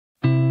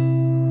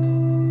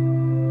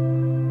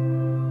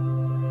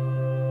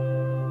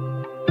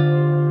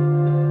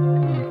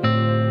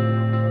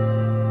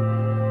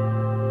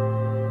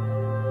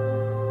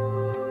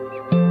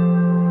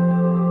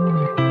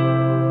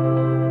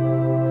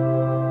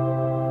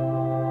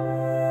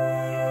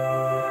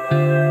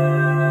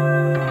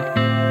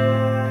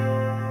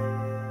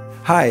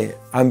Hi,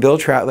 I'm Bill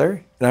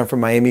Trattler, and I'm from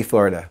Miami,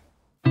 Florida.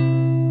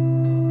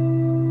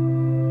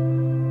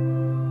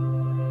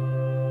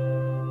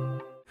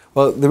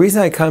 Well, the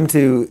reason I come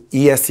to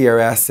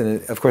ESCRS,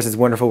 and of course it's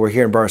wonderful we're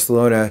here in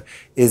Barcelona,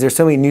 is there's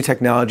so many new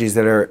technologies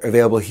that are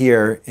available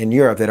here in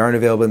Europe that aren't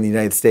available in the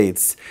United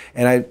States.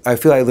 And I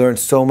feel I learned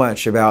so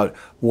much about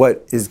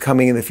what is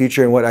coming in the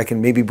future and what I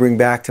can maybe bring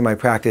back to my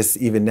practice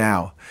even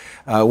now.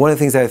 One of the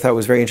things that I thought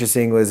was very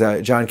interesting was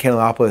John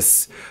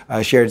Kanellopoulos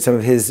shared some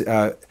of his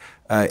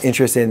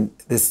interest in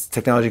this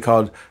technology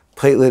called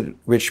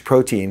platelet-rich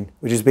protein,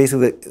 which is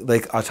basically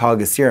like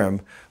autologous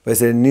serum, but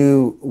it's a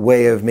new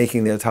way of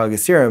making the autologous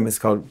serum. It's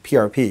called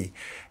PRP.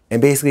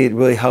 And basically it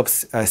really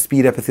helps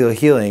speed epithelial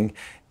healing.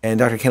 And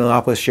Dr.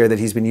 Kanellopoulos shared that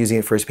he's been using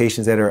it for his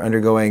patients that are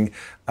undergoing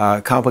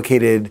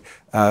complicated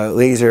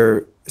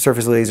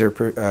surface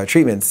laser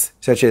treatments,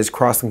 such as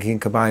cross-linking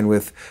combined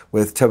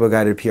with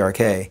turbo-guided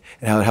PRK,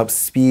 and how it helps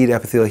speed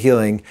epithelial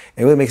healing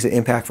and really makes an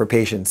impact for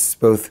patients,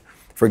 both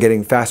for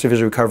getting faster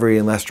visual recovery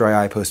and less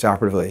dry eye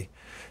post-operatively.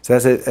 So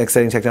that's an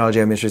exciting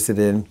technology I'm interested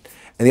in.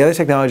 And the other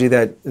technology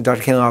that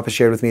Dr. Kanellopoulos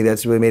shared with me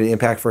that's really made an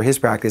impact for his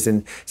practice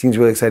and seems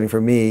really exciting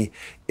for me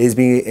is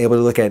being able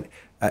to look at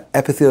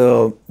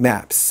epithelial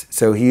maps.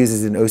 So he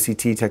uses an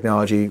OCT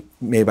technology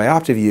made by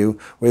Optiview,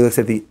 where he looks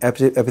at the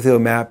epithelial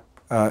map,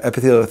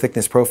 epithelial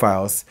thickness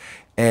profiles.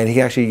 And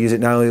he actually uses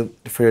it not only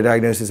for the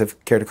diagnosis of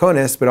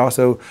keratoconus, but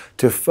also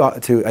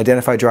to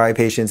identify dry eye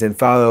patients and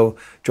follow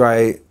dry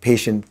eye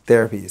patient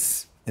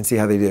therapies and see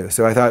how they do.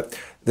 So I thought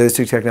those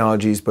two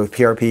technologies, both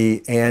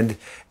PRP and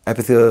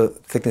epithelial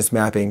thickness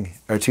mapping,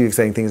 are two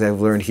exciting things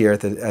I've learned here at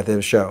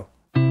the show.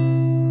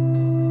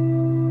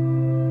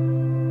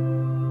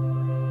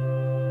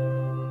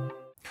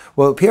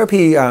 Well,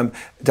 PRP,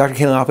 Dr.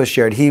 Kanellopoulos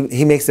shared,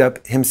 he makes it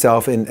up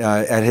himself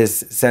at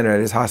his center, at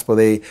his hospital.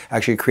 They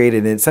actually created it.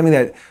 And it's something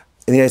that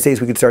in the United States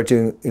we could start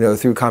doing,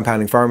 through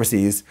compounding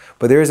pharmacies.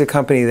 But there is a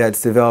company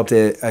that's developed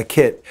a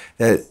kit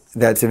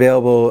that's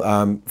available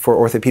for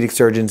orthopedic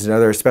surgeons and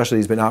other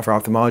specialties, but not for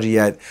ophthalmology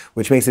yet,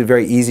 which makes it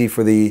very easy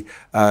for the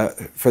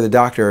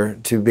doctor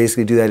to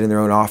basically do that in their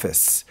own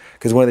office.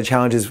 Because one of the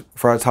challenges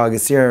for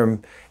autologous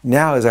serum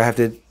now is I have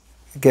to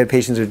get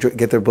patients to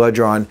get their blood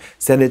drawn,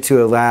 send it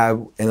to a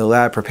lab, and the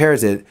lab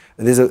prepares it.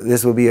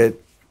 This will be a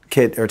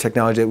kit or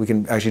technology that we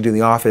can actually do in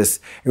the office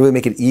and really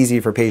make it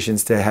easy for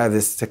patients to have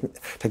this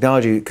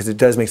technology, because it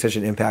does make such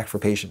an impact for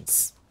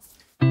patients.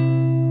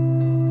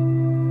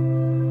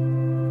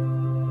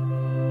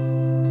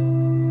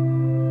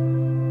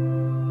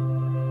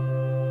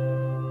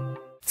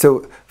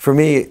 So for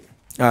me,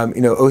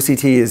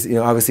 OCT is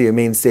obviously a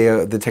mainstay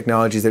of the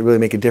technologies that really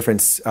make a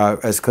difference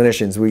as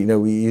clinicians. We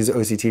use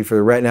OCT for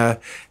the retina,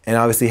 and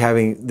obviously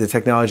having the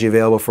technology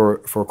available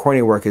for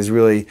cornea work is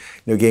really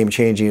game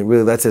changing. It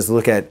really lets us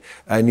look at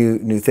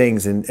new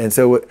things. And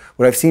so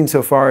what I've seen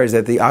so far is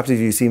that the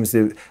Optiview seems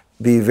to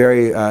be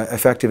very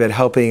effective at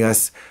helping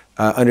us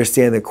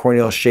understand the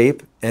corneal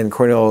shape and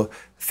corneal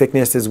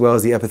thickness, as well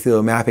as the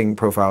epithelial mapping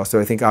profile.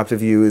 So I think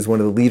Optiview is one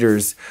of the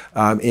leaders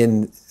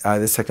in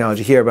this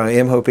technology here. But I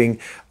am hoping,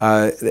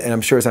 and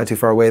I'm sure it's not too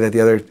far away, that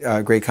the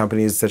other great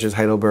companies such as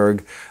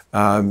Heidelberg,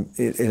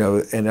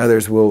 and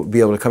others will be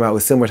able to come out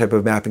with similar type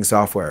of mapping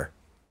software.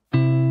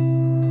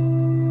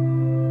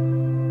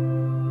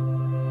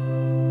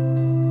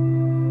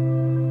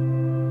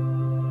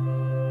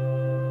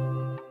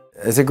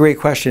 It's a great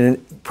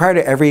question. Prior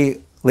to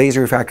every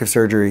laser refractive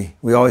surgery,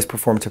 we always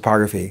perform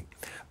topography.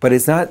 But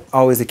it's not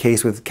always the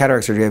case with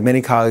cataract surgery. I have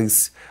many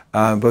colleagues,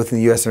 both in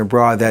the US and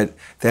abroad,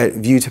 that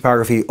view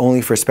topography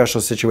only for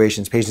special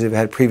situations. Patients have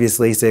had previous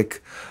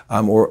LASIK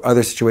or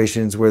other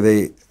situations where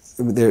they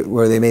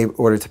may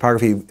order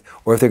topography,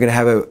 or if they're going to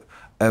have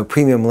a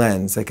premium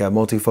lens, like a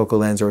multifocal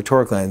lens or a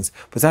toric lens,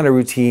 but it's not a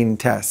routine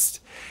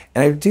test.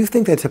 And I do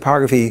think that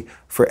topography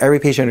for every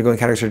patient undergoing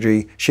cataract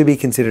surgery should be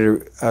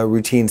considered a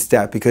routine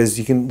step, because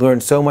you can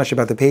learn so much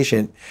about the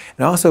patient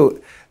and also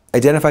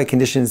identify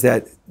conditions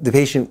that the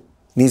patient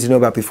needs to know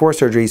about before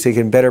surgery, so you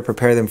can better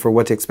prepare them for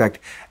what to expect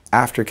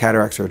after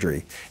cataract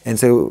surgery. And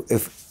so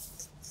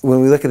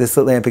when we look at the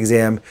slit lamp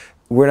exam,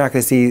 we're not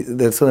going to see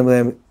the slit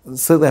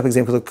lamp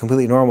exam can look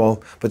completely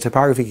normal, but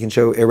topography can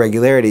show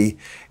irregularity,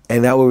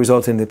 and that will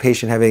result in the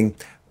patient having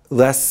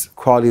less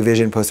quality of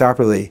vision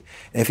postoperatively.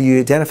 And if you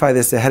identify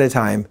this ahead of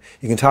time,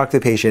 you can talk to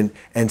the patient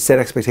and set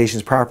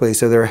expectations properly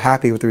so they're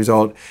happy with the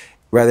result,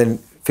 rather than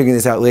figuring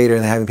this out later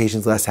and having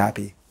patients less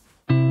happy.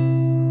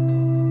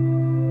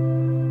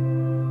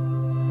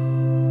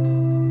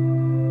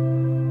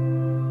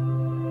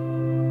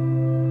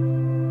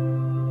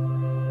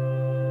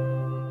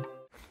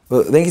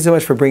 Well, thank you so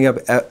much for bringing up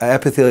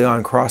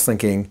Epi-on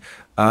cross-linking.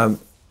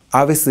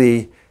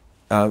 Obviously,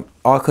 all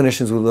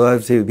clinicians would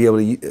love to be able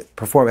to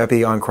perform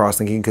Epi-on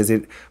cross-linking, because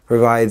it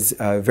provides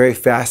very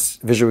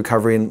fast visual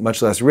recovery and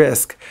much less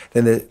risk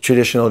than the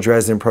traditional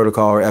Dresden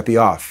protocol or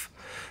Epi-off.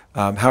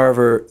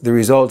 However, the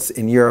results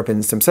in Europe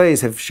and some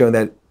studies have shown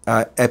that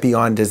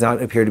Epi-on does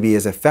not appear to be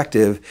as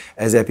effective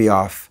as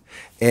Epi-off.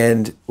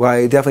 And while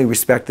I definitely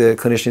respect the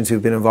clinicians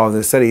who've been involved in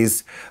the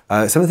studies,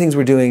 some of the things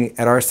we're doing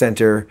at our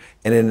center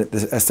and in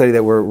a study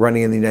that we're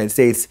running in the United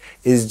States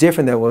is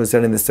different than what was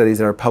done in the studies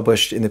that are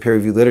published in the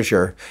peer-reviewed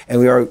literature. And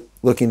we are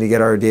looking to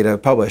get our data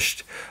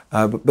published.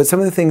 But some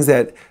of the things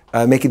that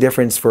make a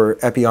difference for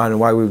Epi-on and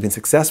why we've been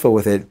successful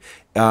with it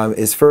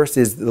is first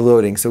is the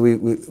loading. So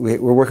we're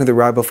working with the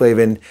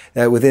riboflavin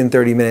that within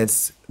 30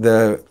 minutes,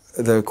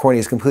 the cornea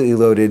is completely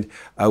loaded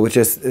with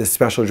just a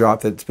special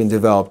drop that's been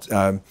developed.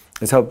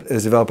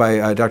 It's developed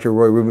by Dr.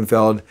 Roy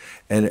Rubenfeld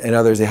and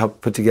others. They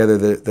helped put together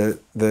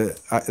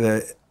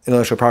the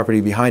intellectual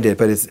property behind it,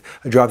 but it's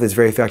a drop that's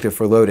very effective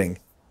for loading.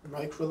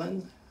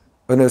 Rycrolen?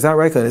 Oh, no, it's not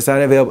Rycrolen. It's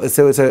not available.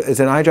 So it's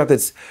an eye drop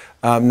that's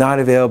not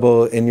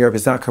available in Europe.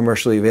 It's not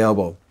commercially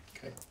available.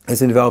 Okay.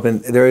 It's in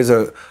development. There is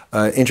a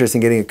interest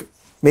in getting it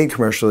made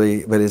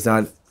commercially, but it's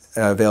not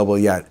available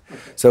yet. Okay.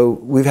 So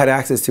we've had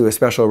access to a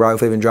special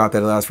riboflavin drop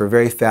that allows for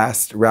very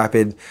fast,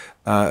 rapid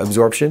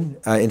absorption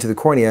into the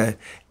cornea.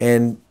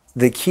 And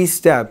the key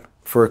step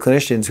for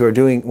clinicians who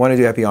want to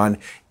do Epi-on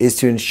is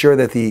to ensure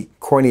that the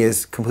cornea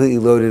is completely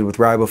loaded with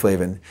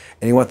riboflavin,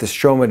 and you want the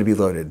stroma to be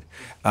loaded.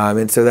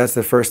 And so that's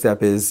the first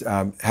step, is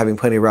having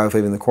plenty of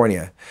riboflavin in the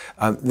cornea.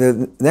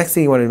 The next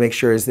thing you want to make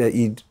sure is that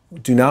you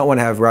do not want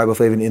to have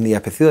riboflavin in the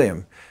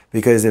epithelium,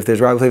 because if there's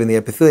riboflavin in the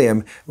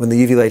epithelium, when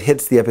the UV light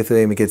hits the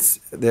epithelium,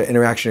 the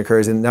interaction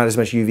occurs and not as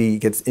much UV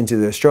gets into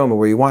the stroma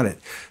where you want it.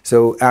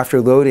 So after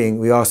loading,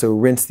 we also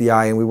rinse the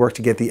eye and we work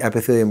to get the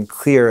epithelium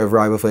clear of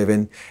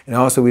riboflavin, and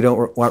also we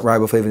don't want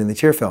riboflavin in the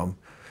tear film.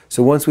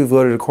 So once we've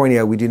loaded a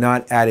cornea, we do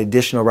not add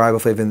additional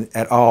riboflavin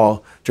at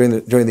all during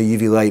the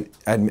UV light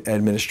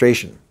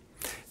administration.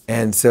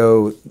 And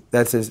so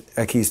that's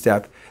a key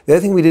step. The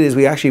other thing we did is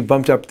we actually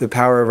bumped up the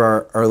power of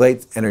our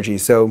light energy.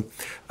 So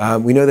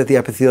we know that the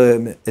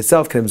epithelium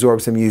itself can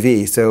absorb some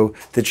UV. So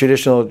the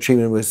traditional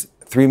treatment was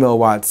 3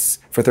 milliwatts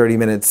for 30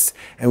 minutes,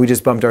 and we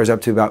just bumped ours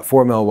up to about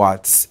 4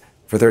 milliwatts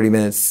for 30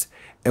 minutes.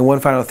 And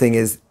one final thing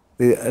is,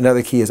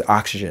 another key is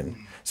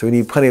oxygen. So we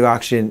need plenty of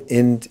oxygen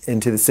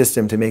into the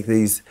system to make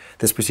this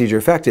procedure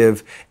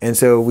effective. And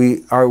so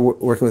we are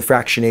working with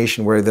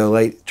fractionation, where the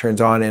light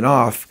turns on and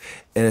off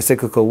in a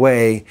cyclical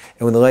way.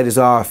 And when the light is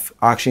off,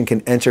 oxygen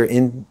can enter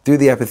in through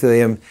the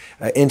epithelium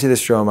into the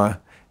stroma,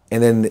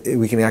 and then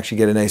we can actually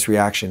get a nice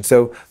reaction.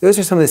 So those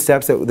are some of the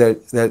steps that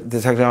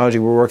the technology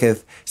we're working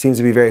with seems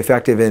to be very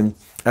effective in.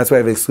 That's why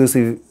I've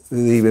exclusively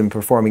been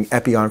performing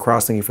Epi-on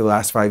cross-linking for the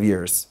last 5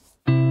 years.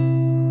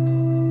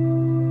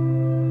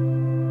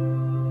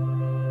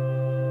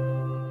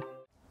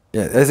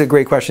 Yeah, that's a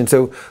great question.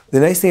 So the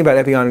nice thing about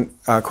Epi-on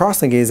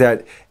cross-linking is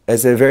that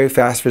it's a very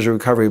fast visual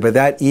recovery, but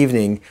that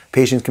evening,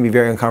 patients can be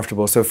very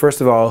uncomfortable. So first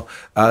of all,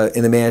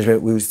 in the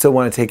management, we still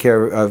want to take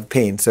care of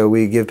pain. So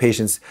we give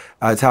patients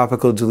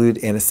topical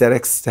dilute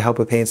anesthetics to help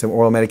with pain, some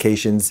oral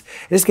medications.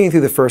 And just getting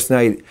through the first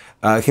night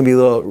can be a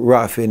little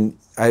rough. And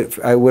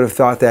I would have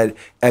thought that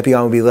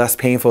Epi-on would be less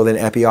painful than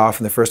Epi-off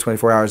in the first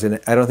 24 hours, and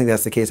I don't think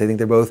that's the case. I think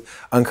they're both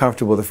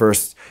uncomfortable the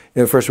first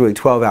really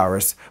 12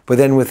 hours. But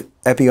then with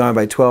Epi-on,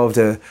 by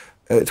 12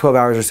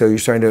 hours or so, you're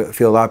starting to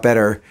feel a lot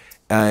better.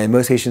 And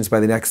most patients by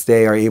the next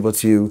day are able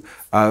to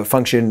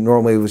function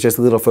normally with just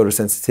a little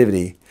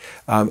photosensitivity.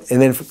 And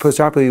then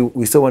postoperatively,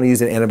 we still want to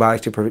use an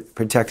antibiotic to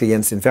protect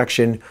against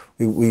infection.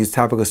 We use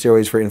topical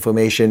steroids for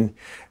inflammation.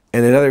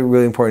 And another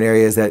really important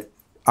area is that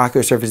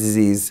ocular surface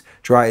disease,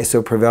 dry, is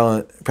so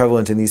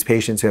prevalent in these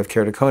patients who have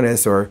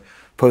keratoconus or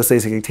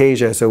post-LASIK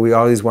ectasia. So we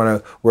always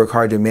want to work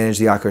hard to manage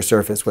the ocular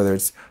surface, whether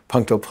it's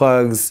punctal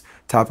plugs,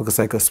 topical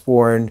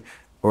cyclosporin,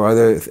 or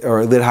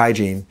lid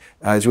hygiene.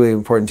 It's really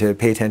important to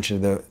pay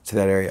attention to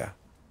that area.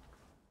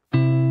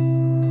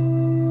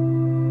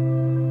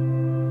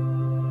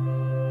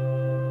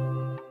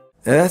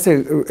 And that's a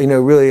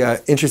really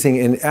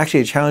interesting and actually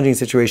a challenging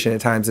situation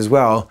at times as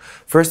well.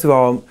 First of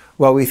all,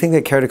 while we think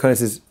that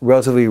keratoconus is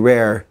relatively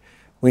rare,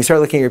 when you start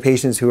looking at your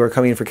patients who are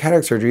coming in for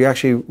cataract surgery, you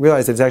actually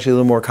realize that it's actually a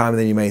little more common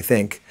than you may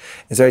think.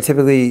 And so I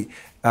typically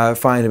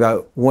find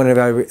about 1 out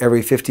of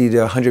every 50 to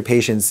 100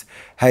 patients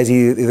has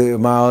either a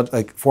mild,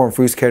 like form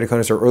fruus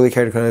keratoconus or early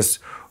keratoconus,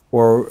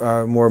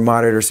 or more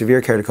moderate or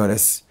severe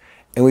keratoconus.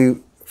 And we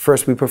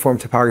perform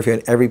topography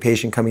on every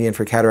patient coming in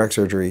for cataract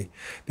surgery,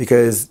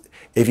 because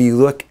if you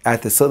look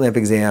at the slit lamp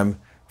exam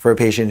for a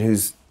patient who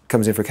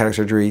comes in for cataract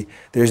surgery,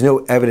 there's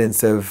no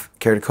evidence of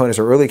keratoconus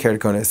or early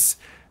keratoconus.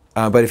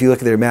 But if you look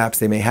at their maps,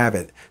 they may have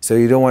it. So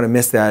you don't want to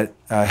miss that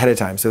ahead of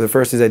time. So the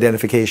first is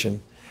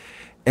identification.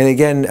 And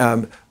again,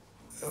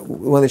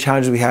 one of the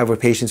challenges we have with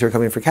patients who are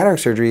coming in for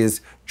cataract surgery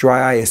is dry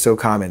eye is so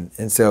common,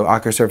 and so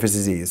ocular surface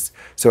disease.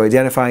 So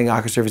identifying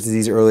ocular surface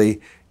disease early,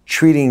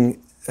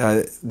 treating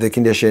the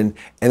condition,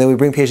 and then we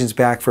bring patients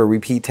back for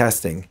repeat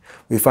testing.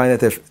 We find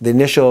that the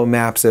initial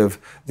maps of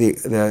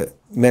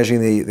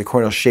measuring the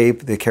corneal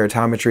shape, the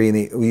keratometry,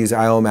 and we use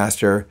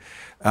IOLMaster,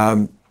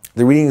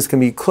 the readings can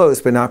be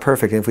close but not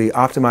perfect. And if we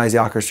optimize the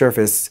ocular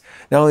surface,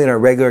 not only in our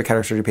regular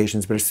cataract surgery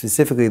patients, but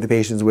specifically the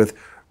patients with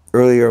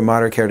early or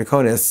moderate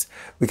keratoconus,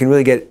 we can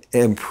really get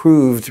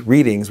improved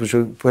readings, which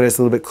will put us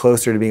a little bit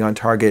closer to being on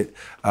target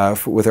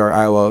with our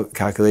IOL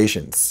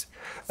calculations.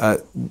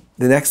 The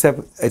next step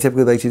I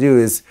typically like to do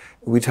is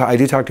I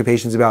do talk to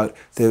patients about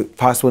the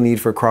possible need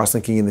for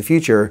cross-linking in the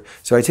future.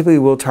 So I typically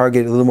will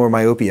target a little more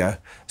myopia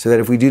so that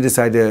if we do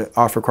decide to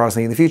offer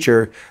cross-linking in the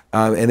future,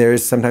 and there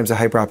is sometimes a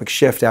hyperopic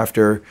shift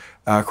after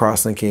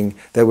cross-linking,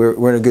 that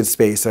we're in a good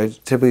space. So I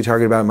typically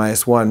target about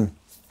 -1.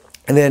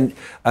 And then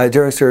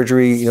during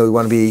surgery, we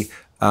want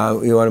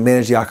to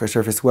manage the ocular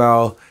surface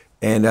well,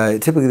 and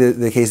typically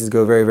the cases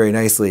go very, very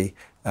nicely.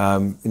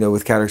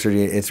 With cataract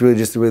surgery, it's really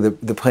just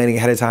the planning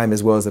ahead of time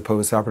as well as the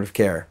post-operative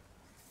care.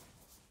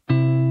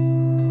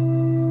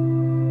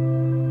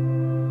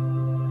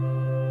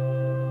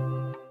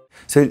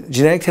 So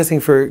genetic testing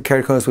for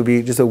keratoconus would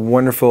be just a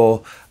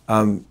wonderful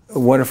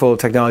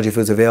technology if it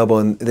was available,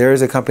 and there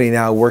is a company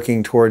now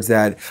working towards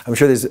that. I'm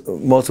sure there's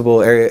multiple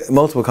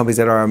companies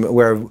that are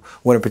aware of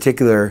one in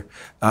particular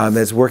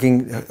that's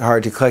working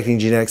hard to collecting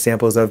genetic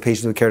samples of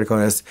patients with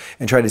keratoconus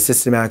and try to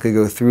systematically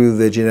go through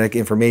the genetic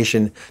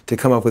information to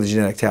come up with a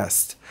genetic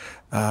test.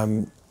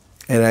 And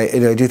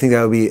I do think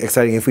that would be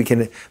exciting if we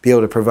can be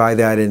able to provide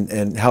that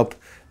and help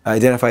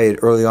identify it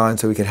early on,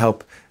 so we can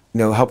help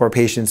our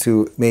patients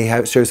who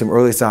may show some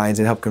early signs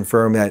and help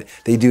confirm that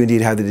they do indeed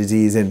have the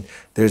disease, and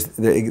since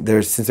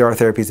there are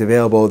therapies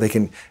available, they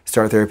can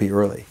start therapy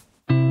early.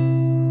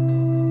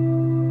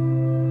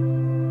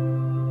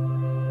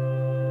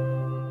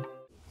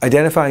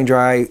 Identifying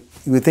dry,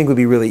 you would think would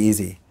be really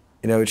easy.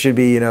 It should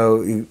be,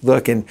 you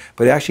look,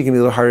 but it actually can be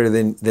a little harder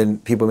than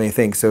people may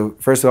think. So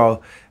first of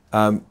all,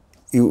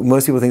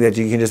 most people think that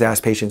you can just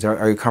ask patients,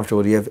 are you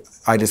comfortable? Do you have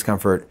eye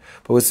discomfort?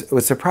 But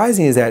what's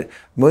surprising is that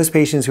most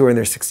patients who are in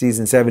their 60s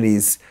and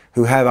 70s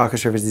who have ocular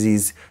surface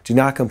disease do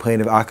not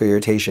complain of ocular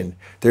irritation.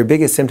 Their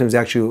biggest symptom is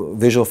actually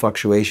visual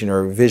fluctuation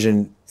or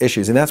vision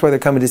issues. And that's why they're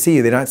coming to see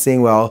you. They're not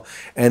seeing well,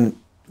 and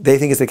they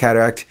think it's the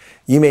cataract.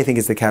 You may think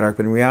it's the cataract,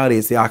 but in reality,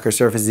 it's the ocular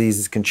surface disease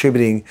is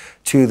contributing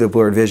to the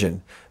blurred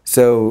vision.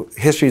 So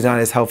history is not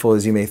as helpful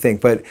as you may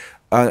think. But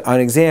on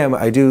exam,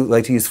 I do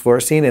like to use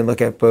fluorescein and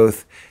look at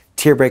both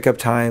tear breakup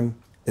time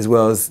as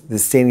well as the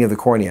staining of the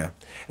cornea.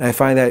 And I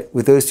find that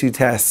with those two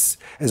tests,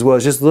 as well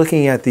as just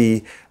looking at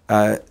the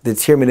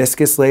tear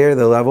meniscus layer,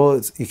 the level,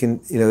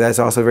 that's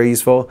also very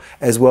useful,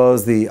 as well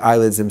as the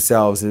eyelids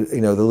themselves, the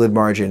lid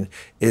margin.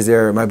 Is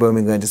there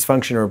meibomian gland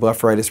dysfunction or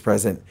blepharitis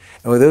present?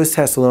 And with those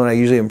tests alone, I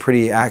usually am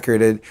pretty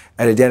accurate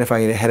at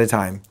identifying it ahead of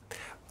time.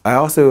 I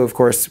also, of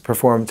course,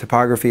 perform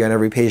topography on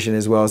every patient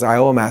as well as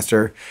IOL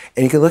master,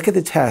 and you can look at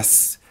the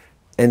tests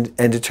and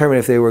determine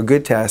if they were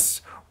good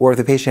tests, or if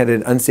the patient had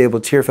an unstable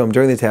tear film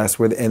during the test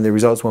and the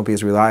results won't be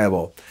as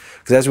reliable.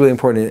 Because that's really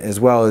important as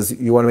well, is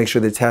you want to make sure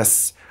the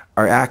tests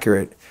are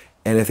accurate,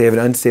 and if they have an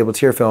unstable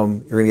tear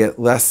film, you're going to get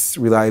less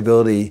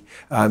reliability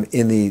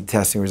in the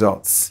testing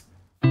results.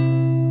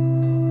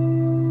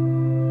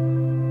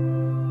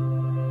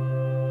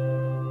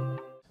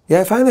 Yeah,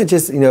 I find that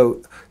just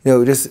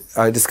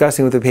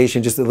discussing with the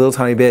patient just a little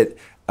tiny bit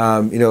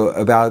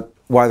about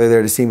why they're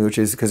there to see me, which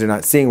is because they're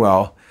not seeing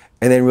well,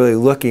 and then really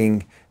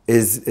looking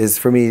is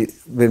for me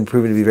been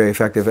proven to be very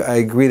effective. I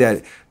agree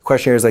that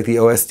questionnaires like the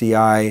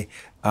OSDI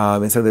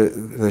and some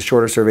of the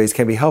shorter surveys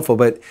can be helpful,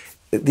 but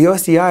the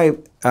OSDI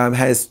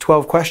has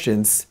 12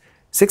 questions.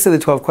 6 of the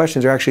 12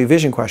 questions are actually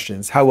vision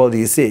questions. How well do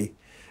you see?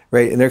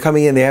 Right? And they're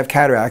coming in, they have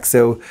cataracts,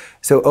 so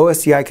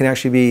OSDI can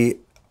actually be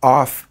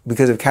off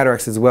because of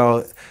cataracts as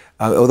well.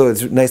 Although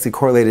it's nicely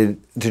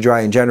correlated to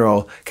dry in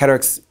general,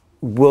 cataracts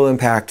will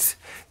impact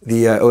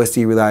the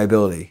OSD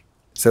reliability.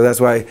 So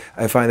that's why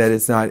I find that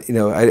it's not,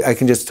 I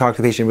can just talk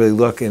to the patient, really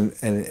look and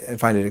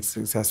find it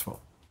successful.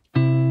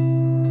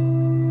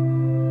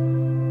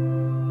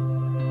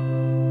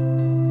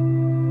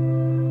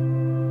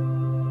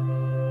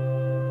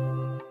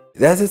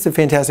 That's just a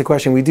fantastic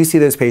question. We do see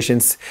those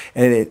patients,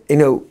 and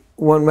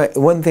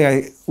one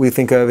thing we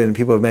think of and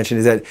people have mentioned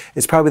is that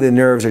it's probably the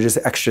nerves are just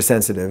extra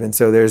sensitive, and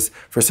so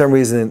for some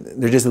reason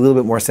they're just a little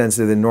bit more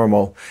sensitive than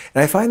normal.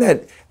 And I find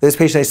that those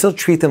patients, I still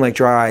treat them like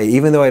dry eye,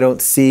 even though I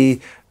don't see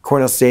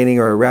corneal staining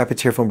or a rapid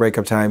tear film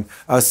breakup time.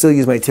 I'll still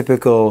use my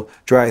typical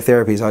dry eye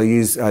therapies. I'll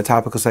use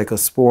topical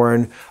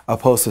cyclosporin, a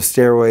pulse of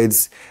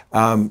steroids,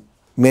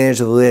 manage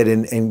the lid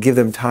and give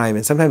them time,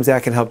 and sometimes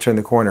that can help turn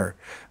the corner.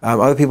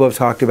 Other people have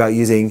talked about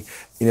using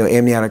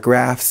amniotic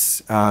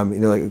grafts,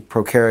 like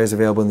Procara is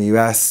available in the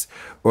US,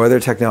 or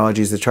other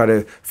technologies to try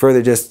to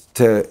further just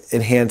to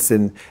enhance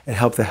and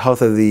help the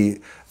health of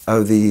the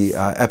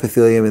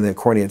epithelium and the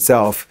cornea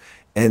itself.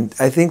 And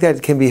I think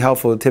that can be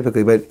helpful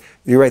typically, but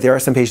you're right, there are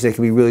some patients that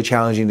can be really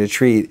challenging to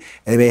treat,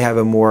 and they may have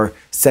a more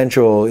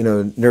central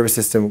nervous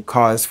system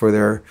cause for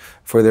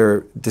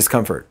their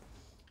discomfort.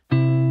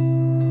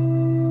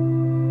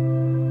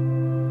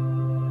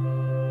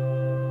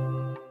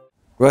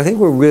 Well, I think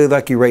we're really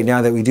lucky right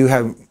now that we do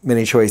have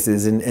many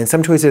choices, and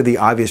some choices are the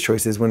obvious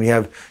choices. When we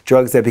have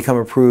drugs that become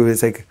approved,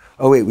 it's like,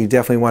 oh wait, we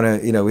definitely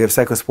want to, we have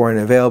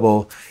cyclosporin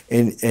available,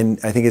 and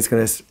I think it's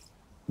going to,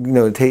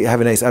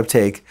 have a nice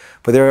uptake.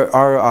 But there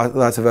are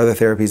lots of other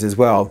therapies as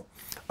well.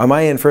 On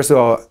my end, first of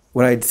all,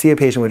 when I see a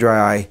patient with dry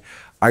eye,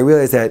 I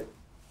realize that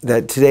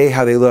today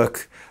how they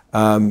look,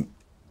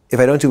 if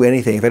I don't do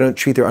anything, if I don't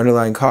treat their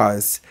underlying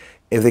cause,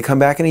 if they come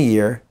back in a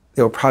year,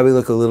 they'll probably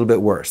look a little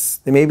bit worse.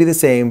 They may be the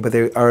same, but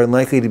they are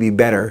unlikely to be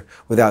better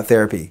without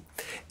therapy.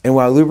 And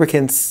while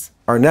lubricants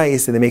are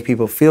nice and they make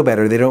people feel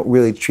better, they don't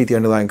really treat the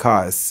underlying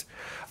cause.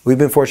 We've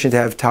been fortunate to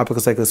have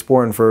topical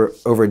cyclosporin for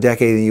over a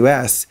decade in the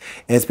US,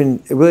 and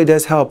it really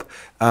does help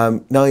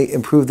not only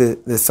improve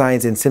the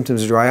signs and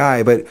symptoms of dry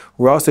eye, but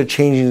we're also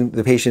changing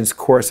the patient's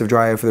course of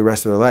dry eye for the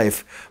rest of their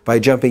life by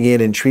jumping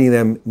in and treating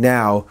them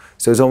now.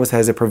 So it almost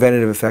has a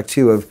preventative effect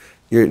too of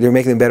they're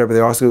making them better, but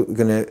they're also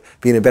going to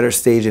be in a better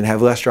stage and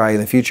have less dry eye in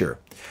the future.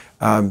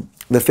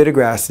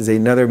 Lifitegrast is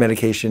another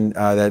medication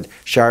that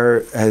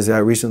Shire has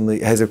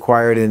recently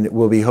acquired and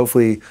will be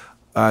hopefully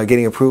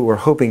getting approved. We're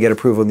hoping to get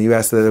approval in the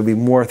U.S. so that there'll be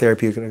more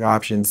therapeutic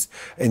options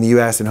in the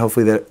U.S. and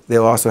hopefully that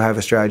they'll also have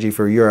a strategy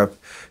for Europe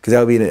because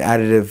that'll be an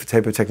additive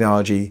type of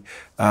technology.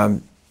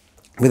 But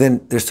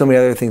then there's so many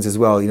other things as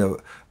well.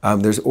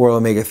 There's oral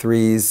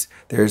omega-3s.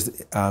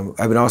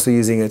 I've been also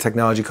using a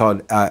technology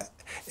called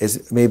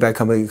it's made by a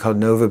company called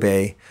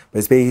NovaBay, but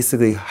it's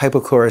basically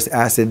hypochlorous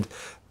acid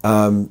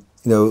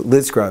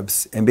lid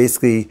scrubs, and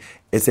basically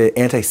it's an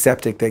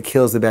antiseptic that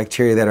kills the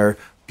bacteria that are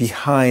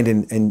behind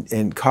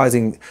and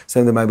causing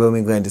some of the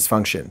meibomian gland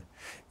dysfunction.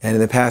 And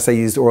in the past I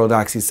used oral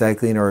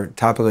doxycycline or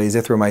topical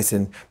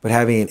azithromycin, but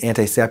having an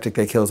antiseptic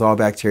that kills all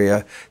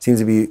bacteria seems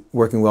to be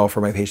working well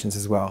for my patients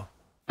as well.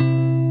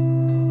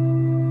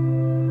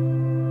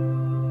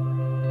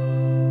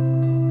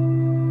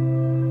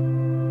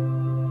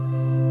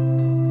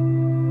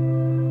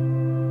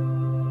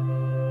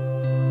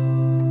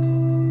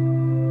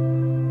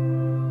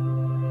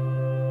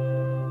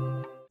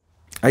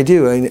 I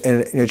do,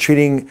 and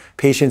treating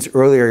patients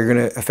earlier, you're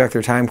going to affect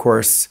their time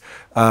course.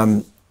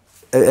 I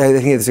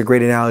think it's a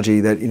great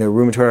analogy that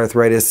rheumatoid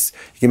arthritis,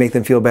 you can make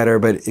them feel better,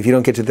 but if you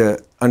don't get to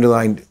the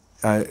underlying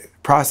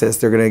process,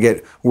 they're going to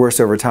get worse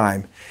over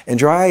time. And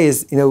dry eye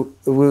is, when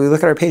we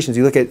look at our patients,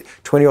 you look at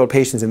 20-year-old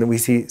patients, and then we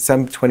see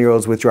some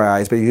 20-year-olds with dry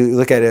eyes, but you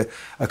look at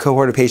a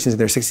cohort of patients in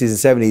their 60s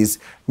and 70s,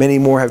 many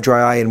more have dry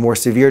eye and more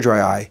severe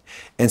dry eye.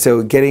 And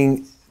so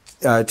getting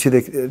to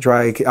the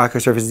dry ocular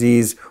surface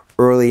disease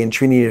early and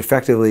treating it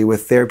effectively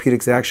with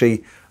therapeutics that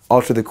actually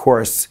alter the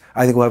course,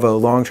 I think will have a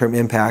long-term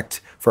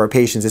impact for our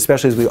patients,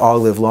 especially as we all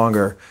live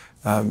longer.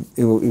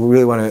 We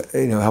really want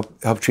to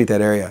help treat that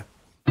area.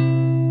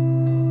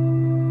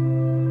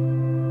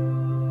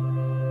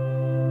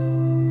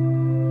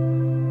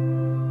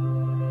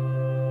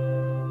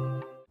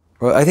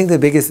 Well, I think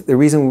the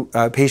reason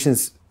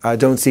patients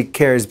don't seek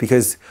care is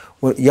because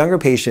younger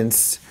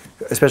patients,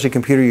 especially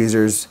computer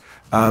users,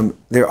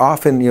 they're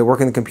often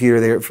working the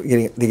computer.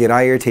 They get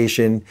eye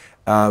irritation,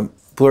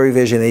 blurry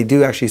vision. They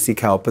do actually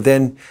seek help, but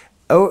then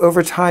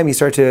over time you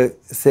start to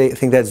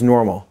think that's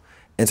normal.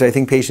 And so I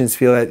think patients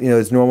feel that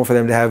it's normal for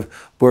them to have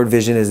blurred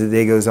vision as the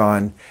day goes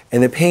on,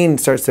 and the pain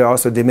starts to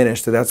also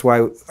diminish. So that's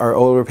why our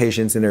older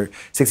patients in their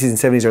 60s and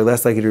 70s are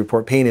less likely to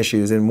report pain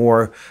issues and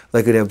more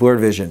likely to have blurred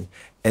vision.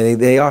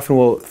 And they often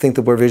will think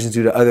the blurred vision is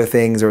due to other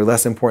things or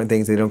less important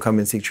things. They don't come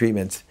and seek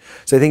treatment.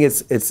 So I think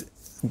it's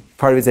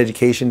part of it's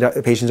education.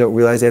 Patients don't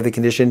realize they have the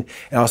condition,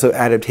 and also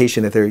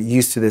adaptation, that they're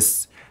used to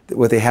this,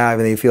 what they have,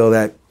 and they feel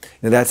that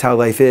that's how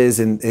life is,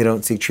 and they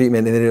don't seek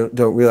treatment, and they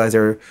don't realize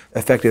there are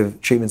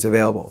effective treatments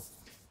available.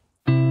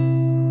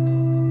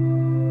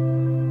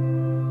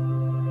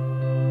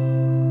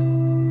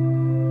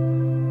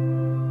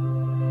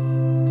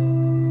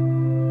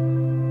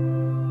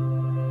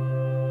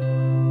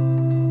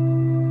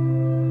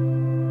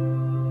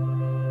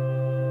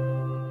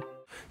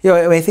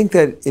 I think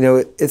that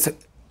it's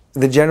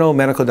the general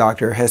medical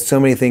doctor has so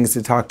many things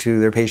to talk to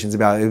their patients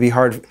about. It may be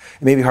hard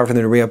for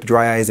them to bring up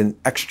dry eye as an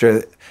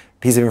extra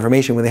piece of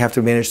information when they have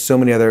to manage so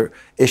many other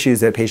issues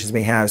that patients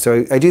may have.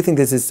 So I do think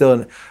this is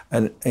still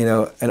an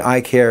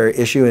eye care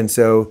issue, and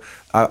so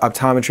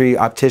optometry,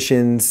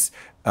 opticians,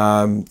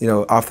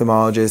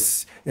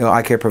 ophthalmologists,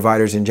 eye care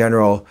providers in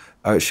general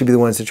should be the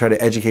ones to try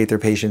to educate their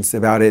patients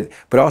about it,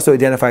 but also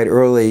identify it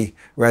early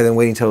rather than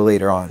waiting until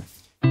later on.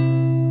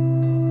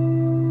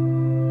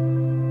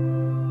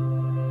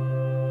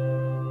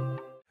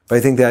 But I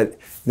think that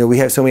we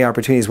have so many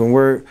opportunities when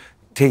we're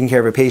taking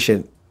care of a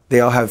patient. They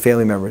all have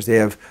family members, they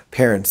have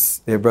parents,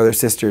 they have brothers,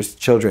 sisters,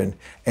 children,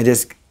 and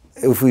just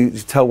if we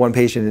tell one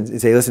patient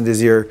and say, listen, does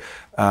your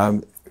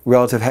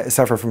relative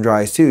suffer from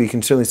dry eyes too? You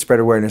can certainly spread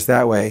awareness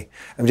that way.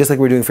 Just like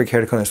we're doing for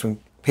keratoconus. When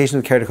patients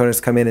with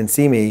keratoconus come in and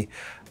see me,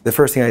 the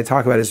first thing I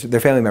talk about is their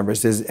family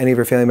members. Does any of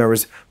your family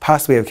members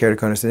possibly have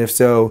keratoconus? And if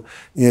so,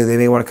 they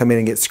may want to come in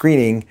and get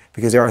screening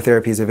because there are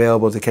therapies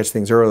available to catch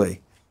things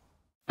early.